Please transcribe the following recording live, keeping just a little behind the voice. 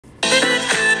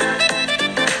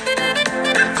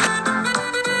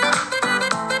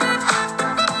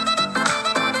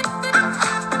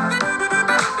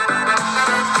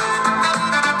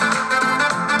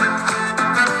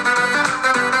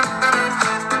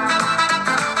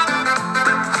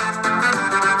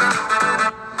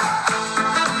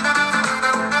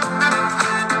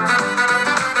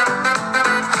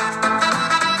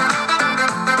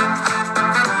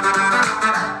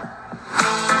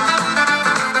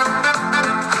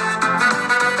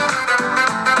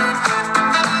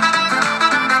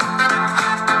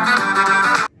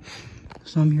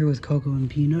So I'm here with Coco and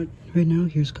Peanut right now.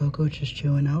 Here's Coco just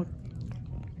chilling out.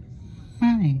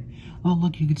 Hi. Oh,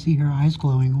 look, you can see her eyes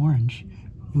glowing orange.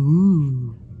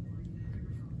 Ooh.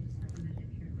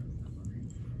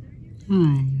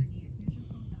 Hi.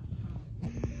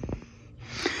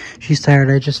 She's tired.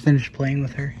 I just finished playing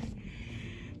with her.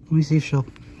 Let me see if she'll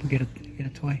get a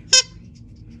toy.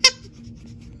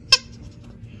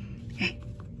 Hey.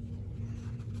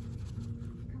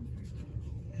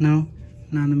 No?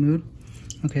 Not in the mood?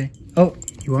 Okay. Oh,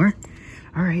 you are?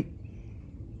 All right.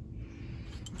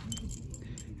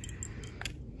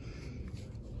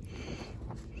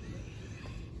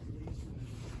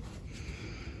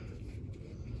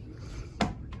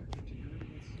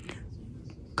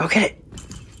 Go get it.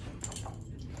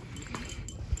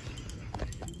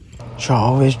 She'll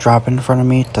always drop in front of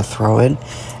me to throw it,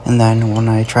 and then when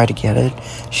I try to get it,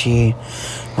 she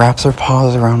wraps her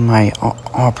paws around my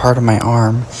part of my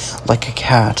arm like a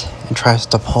cat and tries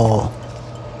to pull.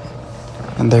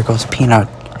 And there goes Peanut,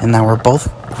 and now we're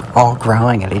both all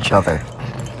growling at each other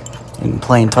and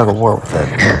playing tug of war with it.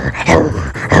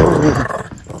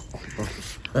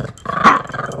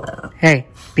 Hey,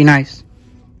 be nice.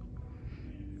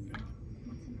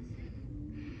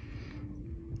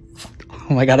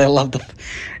 Oh my god, I love the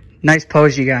nice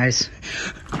pose, you guys.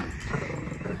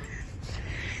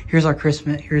 Here's our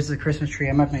Christmas. Here's the Christmas tree.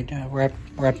 I'm at my we're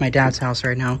at my dad's house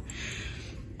right now.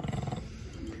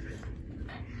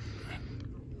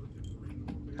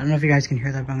 I don't know if you guys can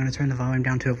hear that, but I'm gonna turn the volume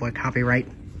down to avoid copyright.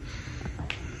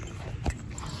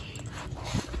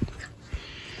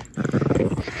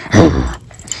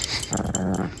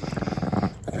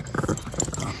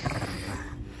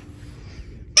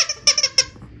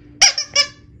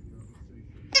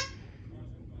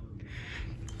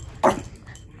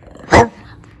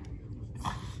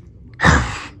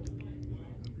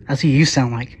 That's what you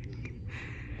sound like.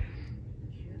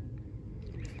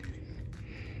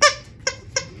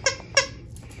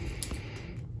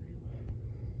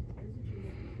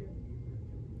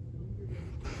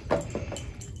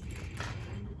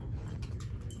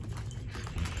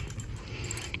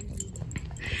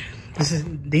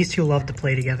 These two love to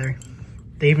play together.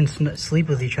 They even sleep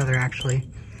with each other, actually.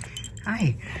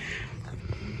 Hi.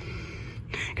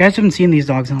 You guys haven't seen these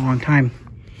dogs in a long time.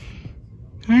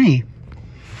 Hi.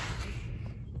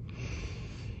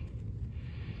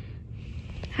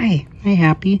 Hi. Hi,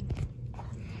 Happy.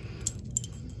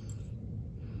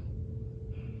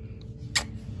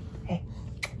 Hey.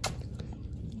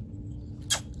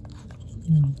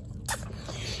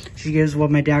 She gives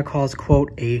what my dad calls,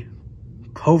 quote, a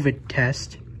COVID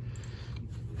test,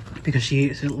 because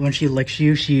when she licks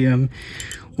you,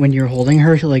 when you're holding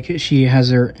her, she has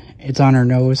her, it's on her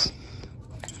nose.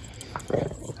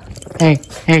 Hey,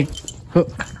 hey,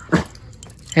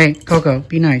 Coco,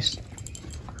 be nice.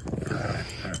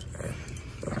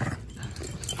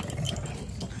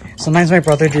 Sometimes my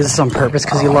brother does this on purpose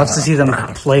because he loves to see them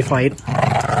play fight.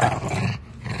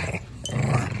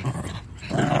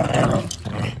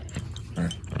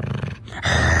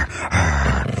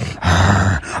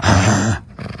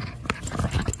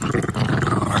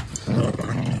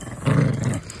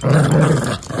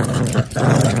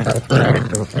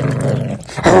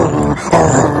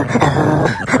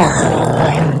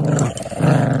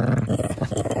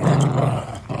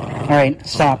 All right,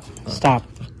 stop.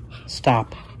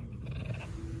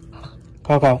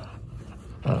 Coco.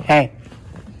 Hey,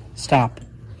 stop.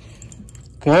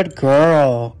 Good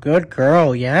girl,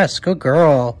 yes, good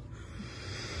girl.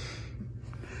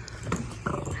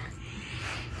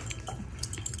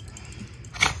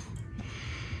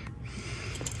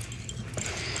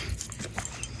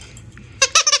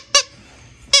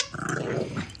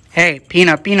 Hey,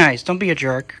 Peanut, be nice, don't be a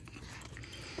jerk.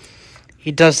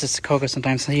 He does this to Coco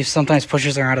sometimes. He sometimes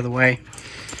pushes her out of the way.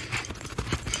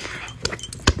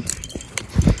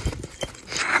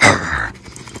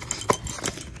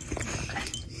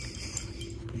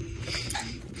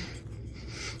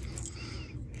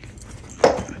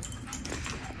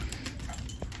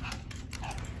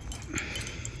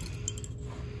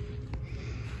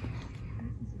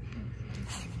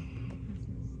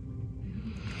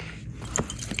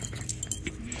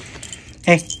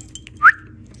 Hey.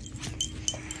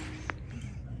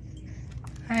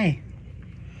 Hi.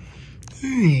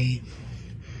 Hi.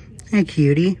 Hi,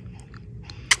 cutie.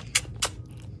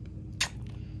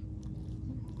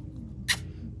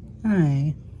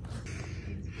 Hi.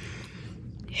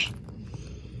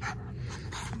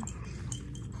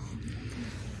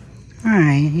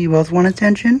 Hi. You both want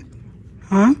attention?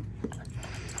 Huh?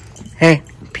 Hey,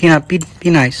 Peanut, be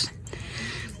nice.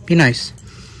 Be nice.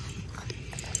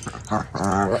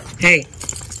 Hey,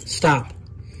 stop.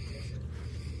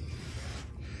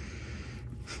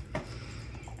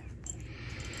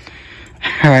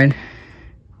 Alright.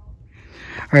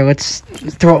 Alright, let's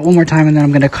throw it one more time and then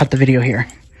I'm gonna cut the video here.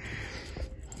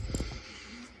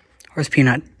 Where's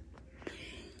Peanut?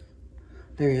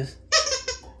 There he is.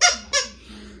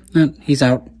 No, he's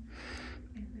out.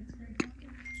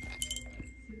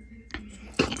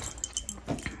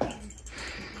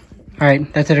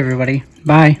 Alright, that's it everybody.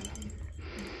 Bye.